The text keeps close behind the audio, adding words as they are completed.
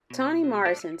Toni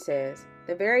Morrison says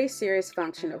the very serious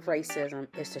function of racism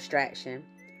is distraction.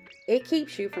 It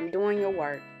keeps you from doing your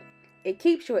work. It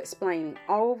keeps you explaining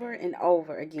over and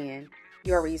over again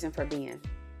your reason for being.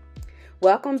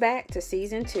 Welcome back to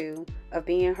season 2 of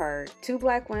Being Heard, Two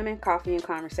Black Women, Coffee and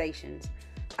Conversations.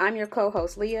 I'm your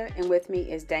co-host Leah, and with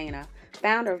me is Dana,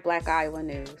 founder of Black Iowa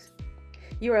News.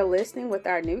 You are listening with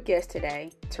our new guest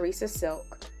today, Teresa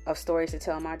Zilk of Stories to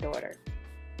Tell My Daughter.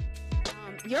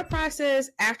 Your process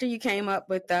after you came up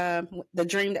with the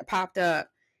dream that popped up,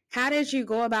 how did you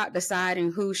go about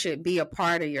deciding who should be a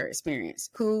part of your experience?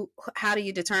 How do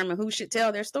you determine who should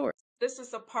tell their story? This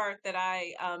is a part that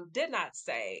I did not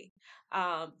say.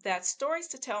 That Stories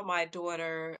to Tell My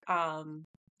Daughter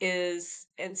is,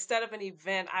 instead of an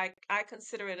event, I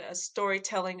consider it a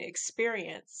storytelling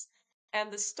experience.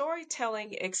 And the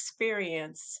storytelling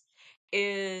experience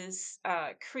is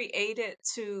created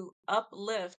to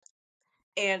uplift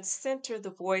and center the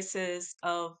voices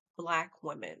of Black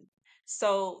women.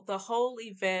 So the whole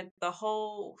event, the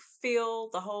whole feel,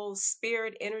 the whole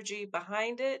spirit energy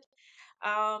behind it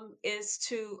is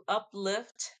to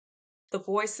uplift the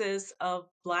voices of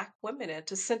Black women and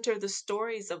to center the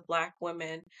stories of Black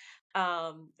women.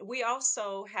 We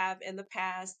also have in the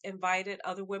past invited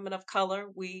other women of color.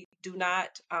 We do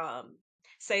not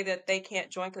say that they can't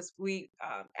join because we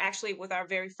actually, with our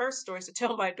very first Stories to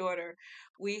Tell My Daughter,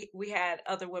 we had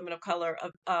other women of color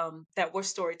that were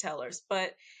storytellers.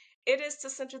 But it is to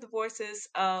center the voices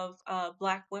of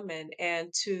Black women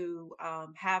and to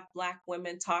have Black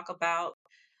women talk about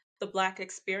the Black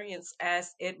experience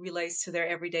as it relates to their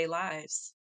everyday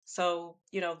lives. So,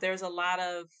 there's a lot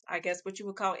of, I guess, what you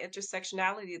would call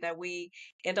intersectionality that we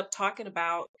end up talking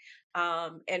about,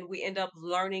 and we end up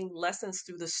learning lessons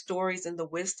through the stories and the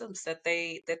wisdoms that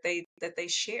they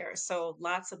share. So,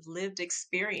 lots of lived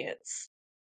experience.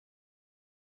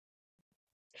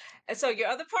 And so, your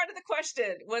other part of the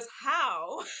question was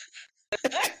how.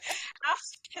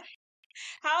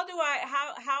 how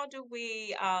how do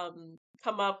we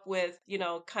come up with,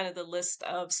 kind of the list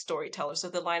of storytellers or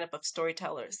the lineup of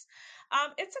storytellers?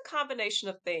 It's a combination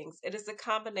of things. It is a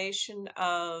combination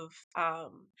of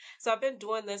so I've been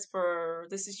doing this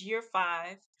is year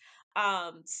 5.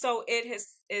 So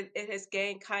it has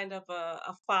gained kind of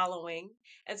a following.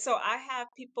 And so I have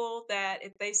people that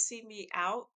if they see me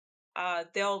out,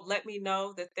 they'll let me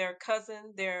know that their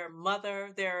cousin, their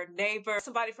mother, their neighbor,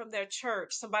 somebody from their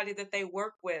church, somebody that they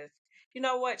work with, you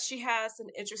know what, she has an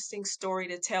interesting story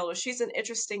to tell, or she's an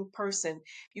interesting person.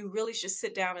 You really should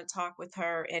sit down and talk with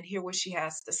her and hear what she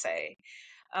has to say.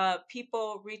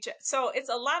 People reach out. So it's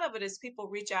a lot of it is people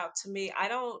reach out to me. I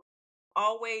don't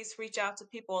always reach out to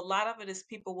people. A lot of it is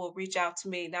people will reach out to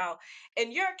me. Now,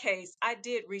 in your case, I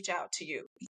did reach out to you.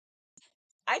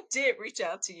 I did reach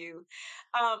out to you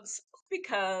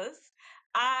because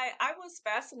I was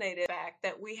fascinated by the fact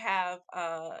that we have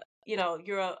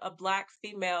you're a Black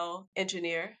female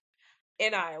engineer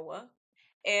in Iowa,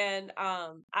 and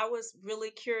I was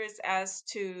really curious as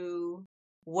to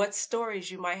what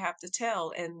stories you might have to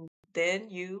tell, and then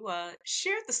you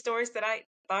shared the stories that I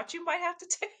thought you might have to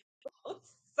tell.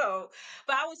 So,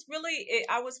 but I was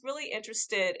really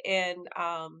interested in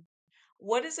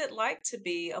what is it like to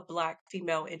be a Black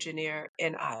female engineer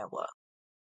in Iowa?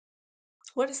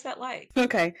 What is that like?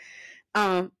 Okay.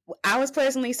 I was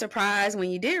pleasantly surprised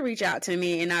when you did reach out to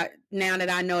me, and now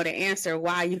that I know the answer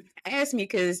why you asked me,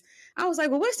 because I was like,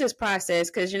 well, what's this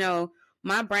process? Because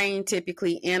my brain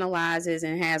typically analyzes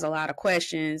and has a lot of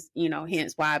questions.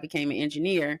 Hence why I became an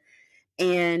engineer.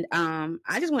 And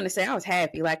I just want to say I was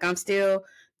happy. Like, I'm still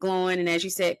glowing, and as you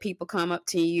said, people come up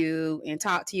to you and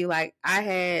talk to you. Like, I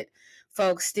had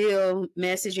folks still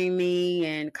messaging me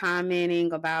and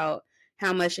commenting about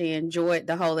how much they enjoyed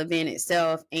the whole event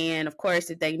itself. And of course,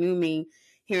 if they knew me,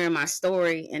 hearing my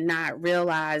story and not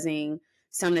realizing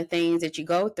some of the things that you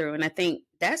go through. And I think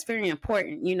that's very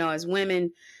important. As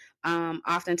women,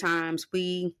 oftentimes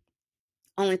we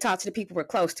only talk to the people we're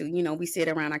close to. We sit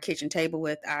around our kitchen table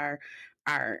with our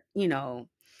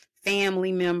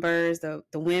family members, the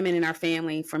women in our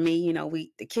family. For me,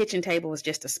 the kitchen table was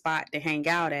just a spot to hang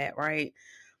out at, right?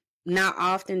 Not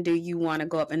often do you want to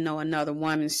go up and know another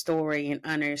woman's story and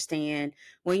understand,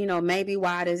 well, maybe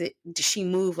why does she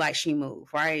move like she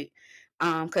moved, right?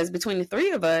 Because between the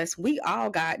three of us, we all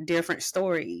got different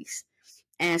stories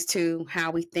as to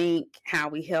how we think, how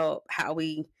we help, how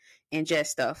we ingest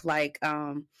stuff. Like,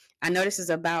 I know this is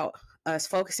about us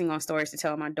focusing on stories to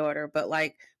tell my daughter, but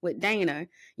like with Dana,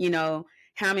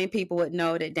 how many people would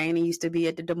know that Dana used to be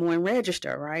at the Des Moines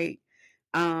Register, right?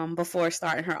 Before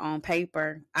starting her own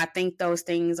paper. I think those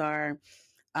things are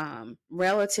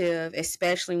relative,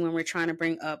 especially when we're trying to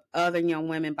bring up other young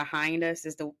women behind us,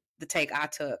 is the take I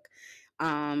took.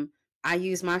 Um, I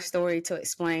use my story to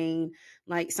explain,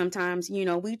 like, sometimes,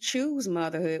 we choose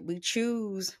motherhood, we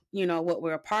choose, what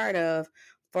we're a part of,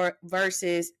 for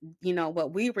versus,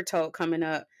 what we were told coming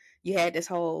up. You had this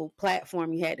whole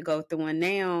platform you had to go through, and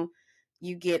now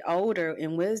you get older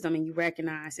in wisdom and you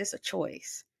recognize it's a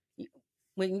choice.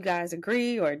 When you guys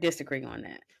agree or disagree on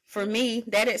that? For me,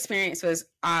 that experience was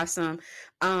awesome.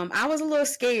 I was a little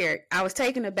scared. I was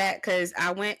taken aback because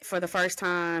I went for the first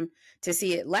time to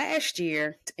see it last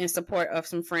year in support of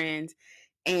some friends.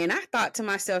 And I thought to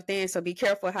myself then, so be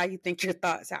careful how you think your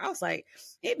thoughts. I was like,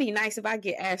 it'd be nice if I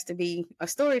get asked to be a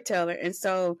storyteller. And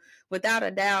so, without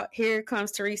a doubt, here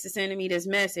comes Teresa sending me this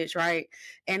message, right?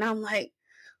 And I'm like,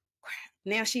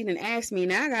 now she didn't ask me.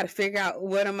 Now I got to figure out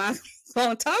what am I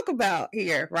going to talk about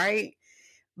here, right?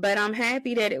 But I'm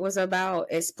happy that it was about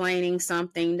explaining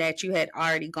something that you had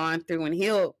already gone through and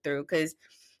healed through. Because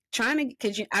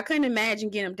I couldn't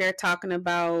imagine getting up there talking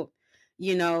about,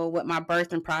 what my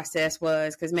birthing process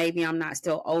was, because maybe I'm not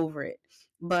still over it.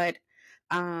 But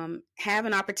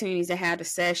having opportunities to have the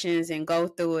sessions and go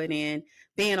through it and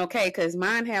being okay, because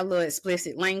mine had a little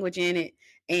explicit language in it.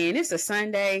 And it's a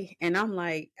Sunday, and I'm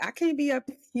like, I can't be up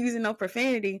using no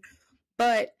profanity,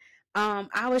 but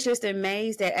I was just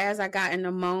amazed that as I got in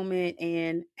the moment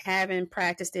and having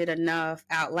practiced it enough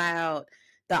out loud,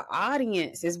 the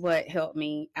audience is what helped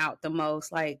me out the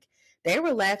most. Like, they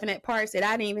were laughing at parts that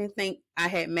I didn't even think I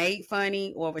had made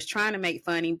funny or was trying to make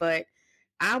funny, but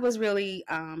I was really,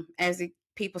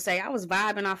 people say, I was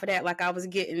vibing off of that. Like, I was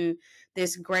getting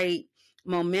this great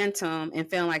momentum and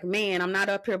feeling like, man, I'm not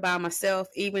up here by myself,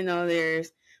 even though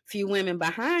there's few women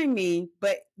behind me,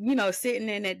 but sitting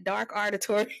in that dark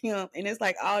auditorium and it's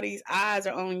like all these eyes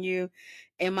are on you.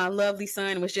 And my lovely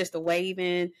son was just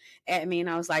waving at me, and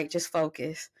I was like, just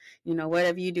focus.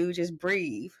 Whatever you do, just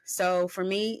breathe. So for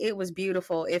me, it was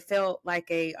beautiful. It felt like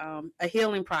a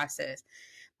healing process.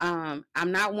 I'm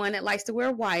not one that likes to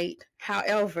wear white.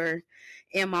 However,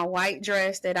 in my white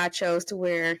dress that I chose to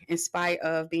wear, in spite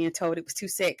of being told it was too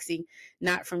sexy,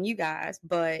 not from you guys,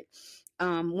 but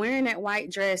wearing that white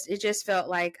dress, it just felt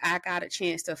like I got a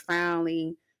chance to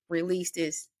finally release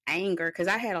this anger, because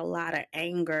I had a lot of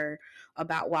anger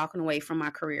about walking away from my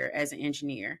career as an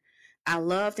engineer. I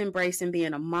loved embracing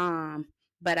being a mom,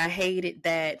 but I hated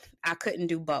that I couldn't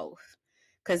do both,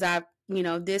 because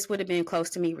this would have been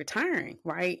close to me retiring,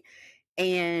 right?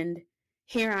 And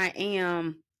here I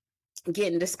am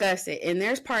getting disgusted. And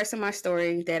there's parts of my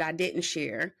story that I didn't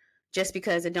share just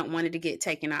because I don't want it to get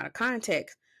taken out of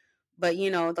context. But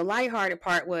the lighthearted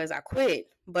part was I quit.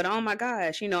 But oh my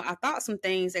gosh, I thought some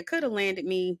things that could have landed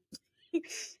me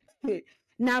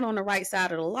not on the right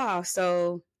side of the law.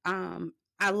 So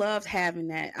I loved having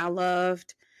that. I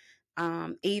loved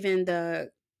even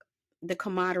the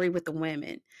camaraderie with the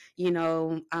women.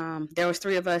 There was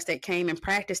three of us that came and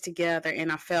practiced together,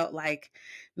 and I felt like,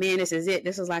 man, this is it.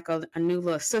 This is like a new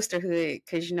little sisterhood,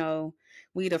 because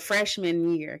we the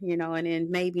freshman year, and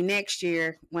then maybe next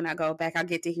year when I go back, I'll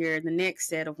get to hear the next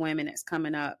set of women that's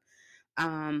coming up.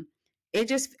 Um, it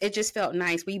just felt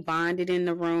nice. We bonded in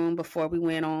the room before we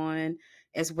went on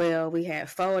as well. We had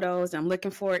photos. I'm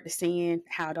looking forward to seeing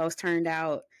how those turned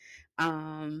out.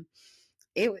 Um,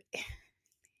 it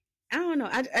I don't know.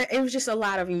 It was just a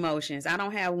lot of emotions. I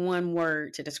don't have one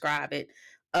word to describe it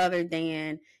other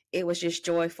than it was just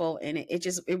joyful, and it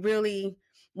really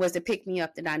was the pick me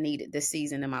up that I needed this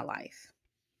season in my life.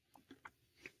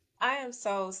 I am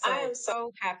so, I so, am so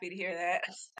so happy to hear that.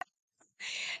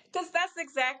 Because that's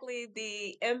exactly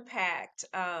the impact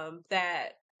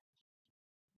that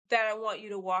I want you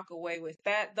to walk away with.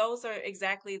 That those are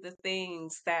exactly the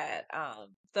things that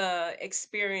the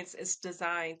experience is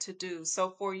designed to do. So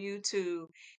for you to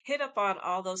hit up on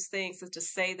all those things and to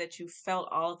say that you felt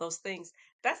all of those things,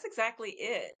 that's exactly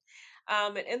it.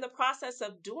 And in the process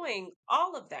of doing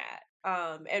all of that,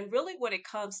 and really what it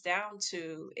comes down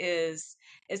to is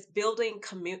it's building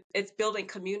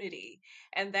community,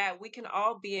 and that we can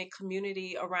all be in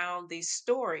community around these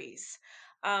stories.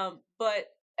 But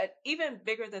even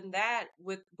bigger than that,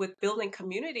 with building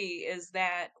community, is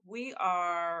that we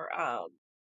are I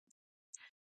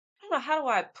don't know, how do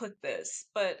I put this,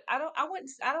 but I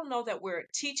don't know that we're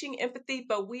teaching empathy,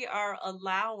 but we are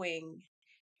allowing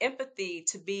empathy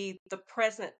to be the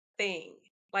present thing.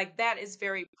 Like, that is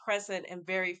very present and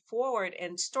very forward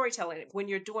in storytelling when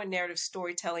you're doing narrative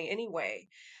storytelling anyway.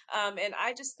 And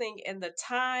I just think in the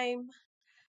time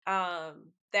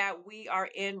that we are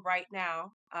in right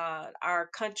now. Our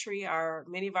country, our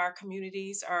many of our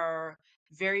communities are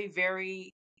very,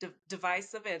 very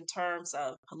divisive in terms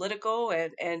of political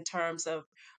and in terms of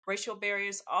racial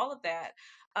barriers, all of that.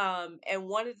 And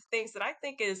one of the things that I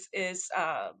think is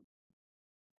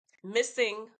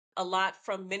missing a lot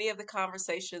from many of the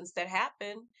conversations that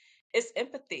happen is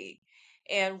empathy.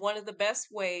 And one of the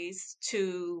best ways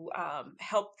to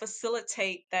help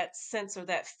facilitate that sense or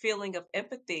that feeling of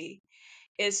empathy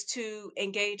is to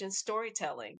engage in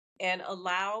storytelling and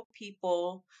allow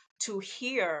people to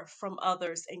hear from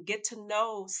others and get to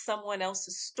know someone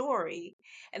else's story.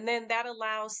 And then that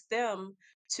allows them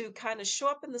to kind of show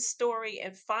up in the story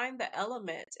and find the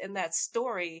element in that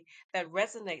story that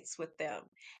resonates with them.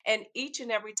 And each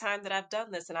and every time that I've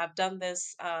done this, and I've done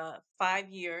this 5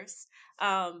 years,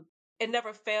 it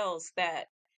never fails that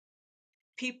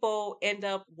people end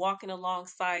up walking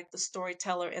alongside the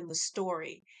storyteller in the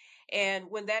story. And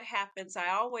when that happens,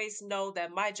 I always know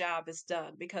that my job is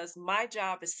done because my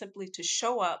job is simply to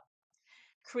show up,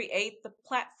 create the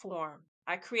platform,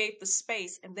 I create the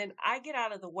space, and then I get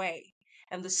out of the way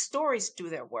and the stories do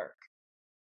their work.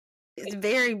 It's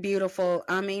very beautiful.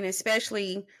 I mean,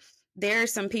 especially there are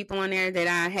some people on there that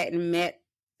I hadn't met.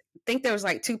 I think there was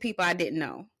like two people I didn't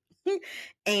know.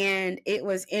 And it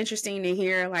was interesting to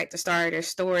hear like the start of their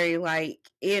story, like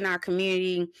in our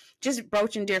community, just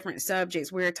broaching different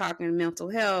subjects. We're talking mental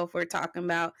health, we're talking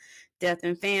about death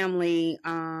and family,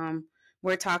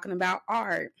 we're talking about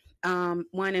art.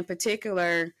 One in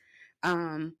particular,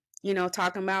 talking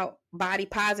about body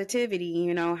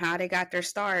positivity, how they got their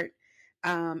start.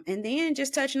 And then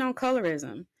just touching on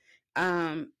colorism,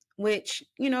 which,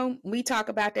 we talk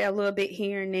about that a little bit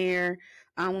here and there.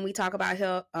 When we talk about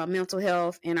health, mental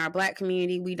health in our Black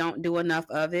community, we don't do enough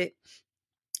of it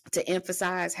to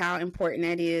emphasize how important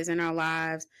that is in our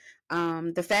lives.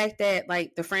 The fact that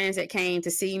like the friends that came to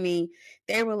see me,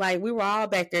 they were like, we were all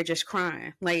back there just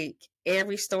crying. Like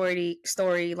every story,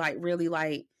 like really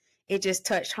like it just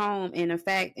touched home in the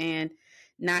fact, and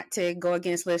not to go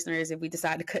against listeners if we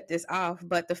decide to cut this off,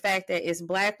 but the fact that it's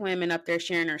Black women up there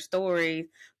sharing their stories,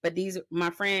 but these my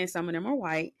friends, some of them are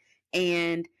white,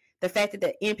 and the fact that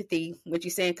the empathy, what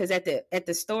you're saying, because at the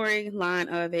storyline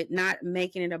of it, not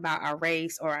making it about our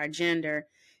race or our gender,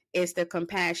 it's the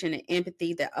compassion and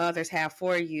empathy that others have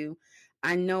for you.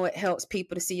 I know it helps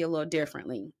people to see you a little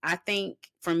differently. I think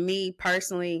for me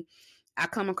personally, I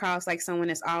come across like someone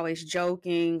that's always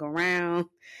joking around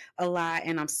a lot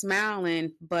and I'm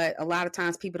smiling, but a lot of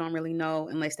times people don't really know,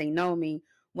 unless they know me,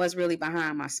 what's really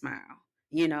behind my smile.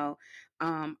 You know,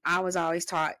 I was always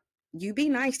taught you be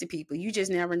nice to people. You just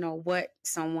never know what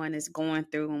someone is going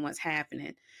through and what's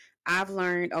happening. I've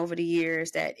learned over the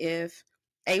years that if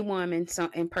a woman,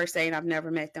 in per se, and I've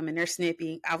never met them and they're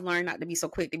snippy, I've learned not to be so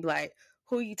quick to be like,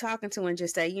 who are you talking to? And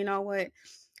just say, you know what?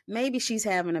 Maybe she's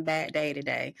having a bad day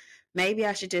today. Maybe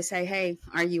I should just say, hey,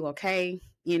 are you okay?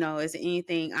 Is there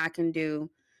anything I can do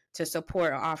to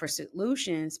support or offer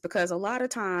solutions? Because a lot of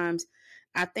times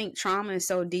I think trauma is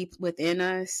so deep within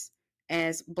us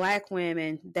as Black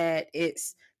women that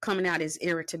it's coming out as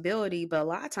irritability, but a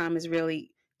lot of times it's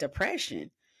really depression.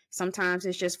 Sometimes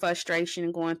it's just frustration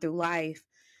going through life.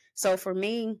 So for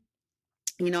me,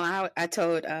 I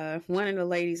told one of the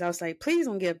ladies, I was like, please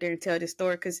don't get up there and tell this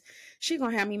story because she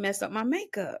going to have me mess up my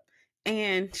makeup.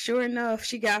 And sure enough,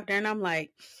 she got up there and I'm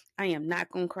like, I am not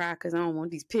going to cry because I don't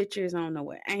want these pictures. I don't know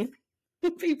what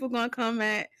people going to come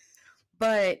at.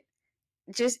 But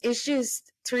it's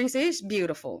just, Teresa, it's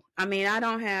beautiful. I mean, I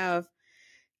don't have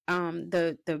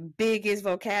the biggest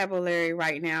vocabulary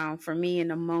right now for me in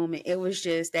the moment. It was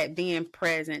just that being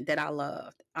present that I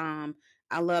loved.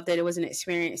 I love that it was an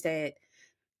experience that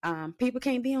people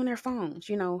can't be on their phones.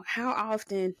 How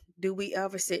often do we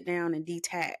ever sit down and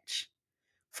detach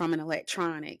from an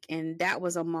electronic? And that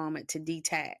was a moment to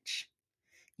detach.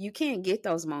 You can't get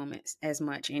those moments as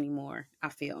much anymore, I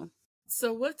feel.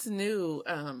 So what's new?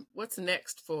 What's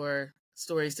next for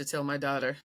Stories to Tell My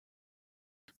Daughter?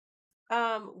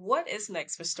 What is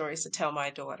next for Stories to Tell My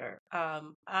Daughter?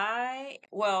 Some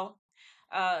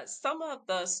of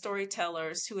the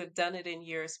storytellers who have done it in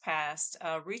years past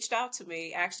reached out to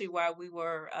me actually while we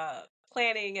were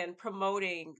planning and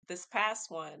promoting this past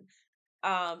one.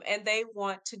 And they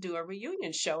want to do a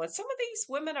reunion show. And some of these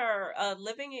women are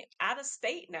living out of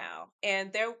state now,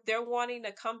 and they're wanting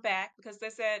to come back because they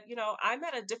said, I'm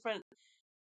at a different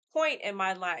point in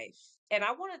my life, and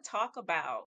I want to talk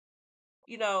about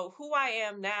who I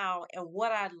am now and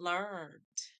what I learned.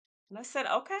 And I said,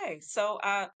 okay. So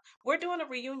we're doing a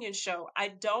reunion show. I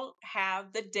don't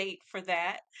have the date for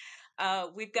that.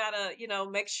 We've got to,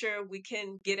 make sure we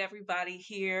can get everybody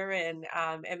here and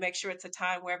make sure it's a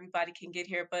time where everybody can get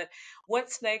here. But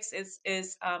what's next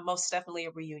is most definitely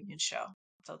a reunion show.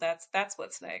 So that's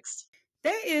what's next.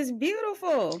 That is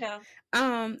beautiful. Yeah.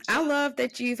 I love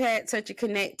that you've had such a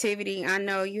connectivity. I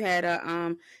know you had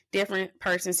a different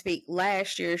person speak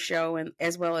last year's show, and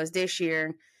as well as this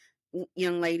year,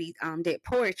 young lady did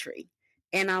poetry,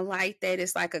 and I like that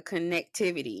it's like a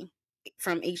connectivity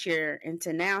from each year, and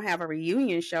to now have a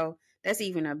reunion show, that's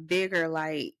even a bigger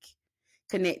like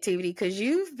connectivity because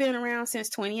you've been around since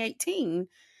 2018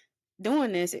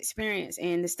 doing this experience,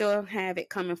 and to still have it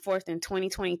coming forth in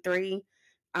 2023.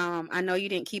 I know you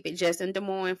didn't keep it just in Des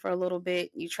Moines for a little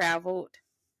bit. You traveled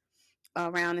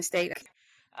around the state.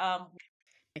 Um,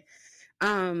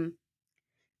 Um,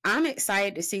 I'm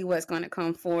excited to see what's going to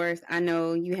come forth. I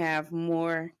know you have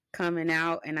more coming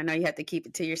out, and I know you have to keep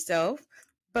it to yourself.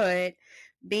 But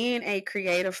being a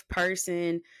creative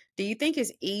person, do you think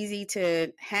it's easy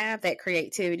to have that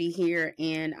creativity here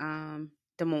in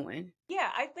Des Moines? yeah,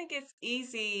 I think it's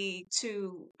easy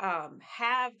to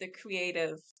have the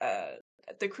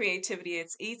creativity.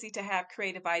 It's easy to have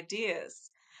creative ideas.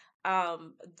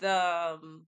 The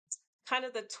kind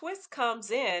of the twist comes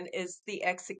in is the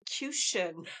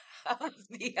execution of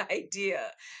the idea.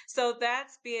 So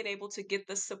that's being able to get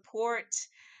the support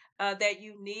that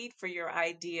you need for your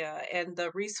idea and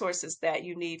the resources that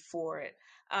you need for it.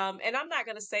 And I'm not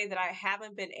going to say that I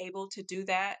haven't been able to do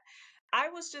that. I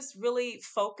was just really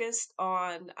focused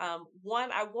on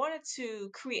one, I wanted to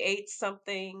create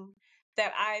something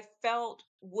that I felt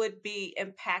would be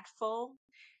impactful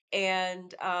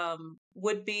and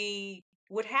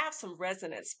would have some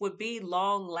resonance, would be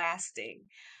long lasting.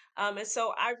 And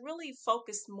so I really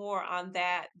focused more on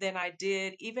that than I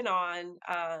did even on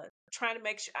trying to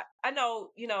make sure. I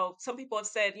know, some people have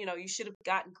said, you should have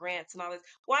gotten grants and all this.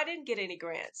 Well, I didn't get any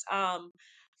grants.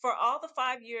 For all the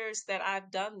 5 years that I've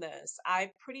done this,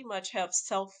 I pretty much have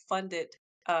self funded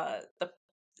uh, the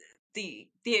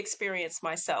the experience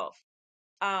myself.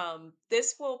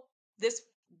 This will this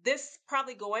this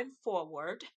probably going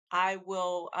forward, I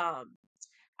will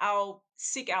I'll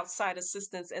seek outside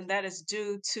assistance, and that is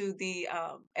due to the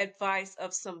advice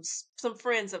of some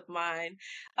friends of mine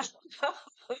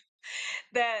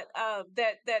that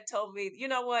told me, you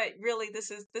know what, really,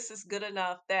 this is good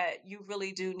enough that you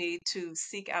really do need to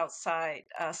seek outside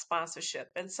sponsorship.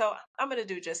 And so I'm going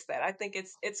to do just that. I think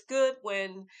it's good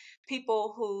when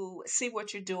people who see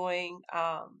what you're doing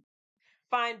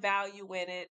find value in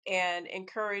it and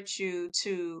encourage you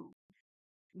to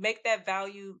make that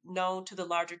value known to the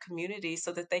larger community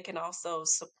so that they can also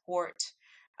support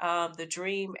the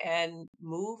dream and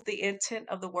move the intent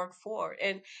of the work forward.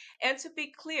 And to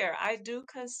be clear, I do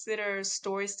consider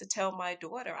stories to tell my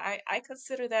daughter. I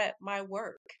consider that my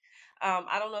work.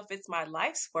 I don't know if it's my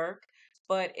life's work,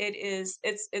 but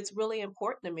it's really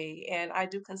important to me, and I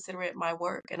do consider it my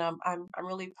work. And I'm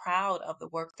really proud of the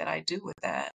work that I do with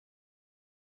that.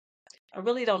 I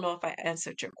really don't know if I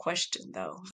answered your question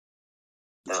though.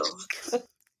 No.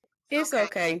 It's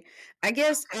okay. I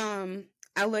guess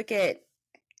I look at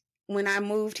when I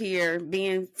moved here,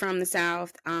 being from the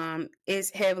South, it's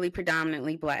heavily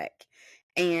predominantly black.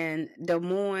 And Des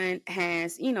Moines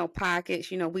has,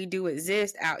 pockets, we do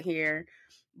exist out here.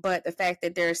 But the fact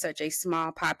that there's such a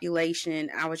small population,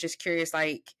 I was just curious,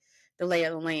 like the lay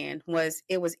of the land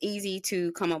it was easy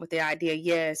to come up with the idea,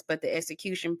 yes, but the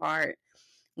execution part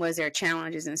was there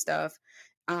challenges and stuff.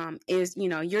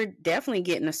 You're definitely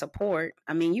getting the support.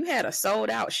 I mean, you had a sold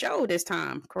out show this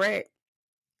time, correct?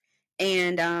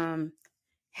 And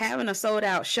having a sold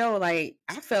out show, like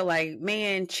I felt like,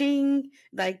 man, ching,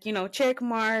 like, check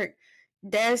mark.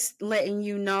 That's letting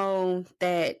you know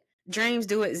that dreams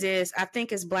do exist. I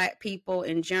think as black people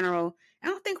in general, I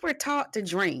don't think we're taught to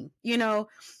dream.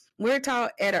 We're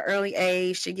taught at an early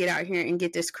age to get out here and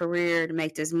get this career to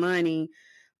make this money,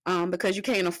 because you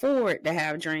can't afford to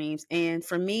have dreams. And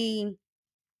for me,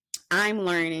 I'm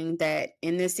learning that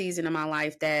in this season of my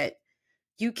life that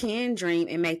you can dream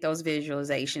and make those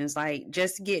visualizations. Like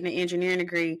just getting an engineering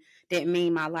degree didn't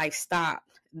mean my life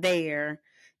stopped there.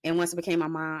 And once I became my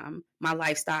mom, my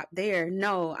life stopped there.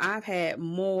 No, I've had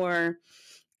more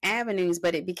avenues,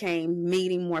 but it became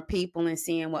meeting more people and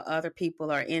seeing what other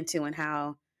people are into and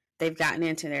how they've gotten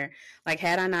into there. Like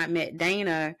had I not met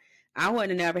Dana, I would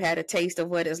have never had a taste of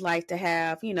what it's like to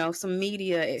have, some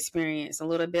media experience, a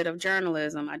little bit of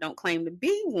journalism. I don't claim to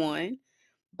be one,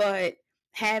 but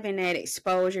having that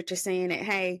exposure to saying that,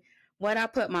 hey, what I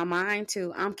put my mind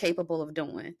to, I'm capable of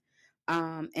doing,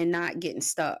 and not getting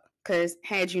stuck. Because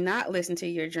had you not listened to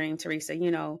your dream, Teresa,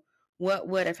 what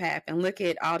would have happened? Look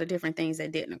at all the different things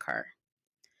that didn't occur.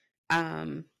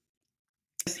 Um,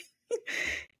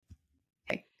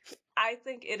 I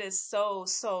think it is so,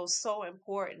 so, so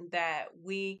important that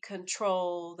we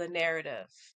control the narrative.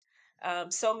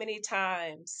 So many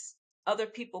times, other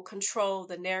people control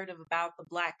the narrative about the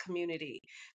Black community.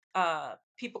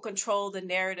 People control the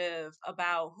narrative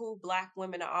about who Black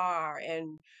women are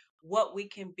and what we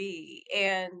can be.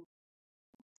 And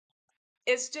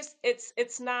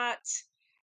it's not,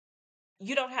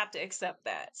 you don't have to accept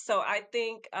that. So I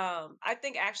think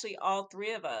actually all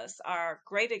three of us are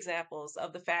great examples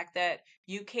of the fact that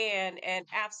you can and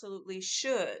absolutely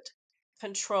should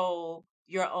control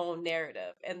your own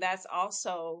narrative. And that's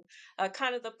also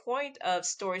kind of the point of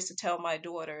Stories to Tell My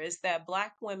Daughter, is that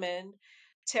Black women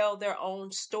tell their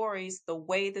own stories the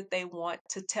way that they want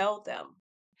to tell them,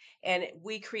 and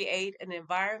we create an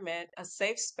environment, a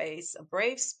safe space, a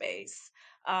brave space,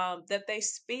 that they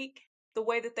speak the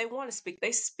way that they want to speak.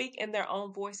 They speak in their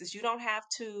own voices. You don't have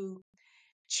to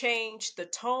change the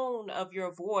tone of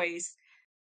your voice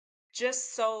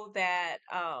just so that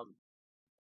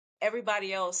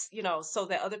everybody else, so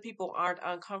that other people aren't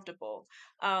uncomfortable.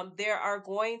 There are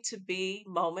going to be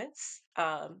moments,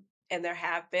 and there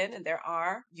have been, and there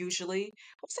are usually,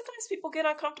 sometimes people get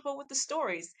uncomfortable with the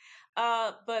stories.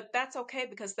 But that's okay,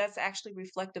 because that's actually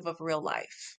reflective of real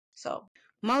life. So,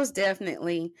 Most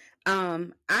definitely. I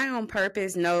on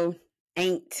purpose know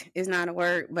ain't is not a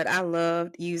word, but I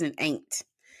loved using ain't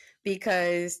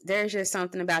because there's just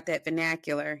something about that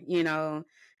vernacular,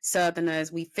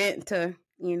 Southerners, we fit to,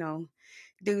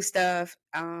 do stuff.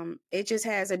 It just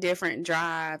has a different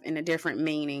drive and a different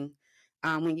meaning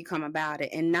when you come about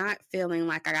it, and not feeling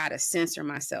like I gotta censor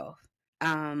myself.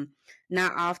 Um,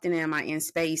 Not often am I in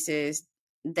spaces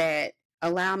that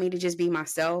allow me to just be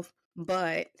myself,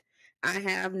 but I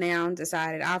have now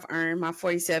decided I've earned my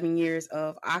 47 years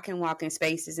of I can walk in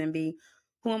spaces and be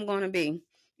who I'm going to be.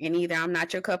 And either I'm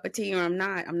not your cup of tea or I'm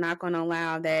not. I'm not going to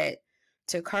allow that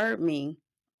to curb me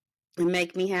and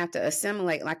make me have to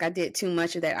assimilate like I did too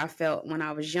much of that. I felt when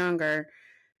I was younger,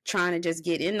 trying to just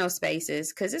get in those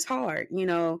spaces because it's hard,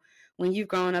 when you've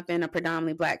grown up in a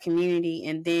predominantly Black community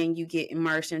and then you get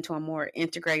immersed into a more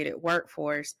integrated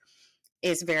workforce.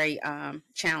 It's very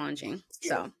challenging.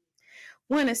 So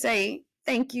want to say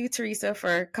thank you, Teresa,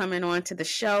 for coming on to the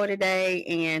show today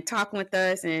and talking with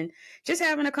us and just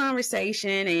having a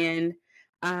conversation.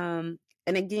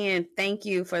 And again, thank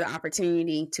you for the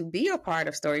opportunity to be a part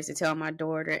of Stories to Tell My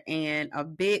Daughter, and a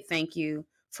big thank you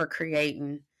for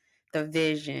creating the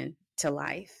vision to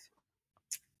life.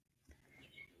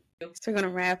 So we're going to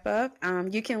wrap up.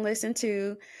 You can listen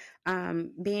to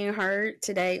Being Heard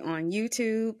today on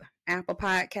YouTube, Apple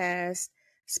Podcasts,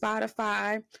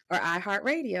 Spotify, or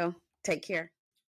iHeartRadio. Take care.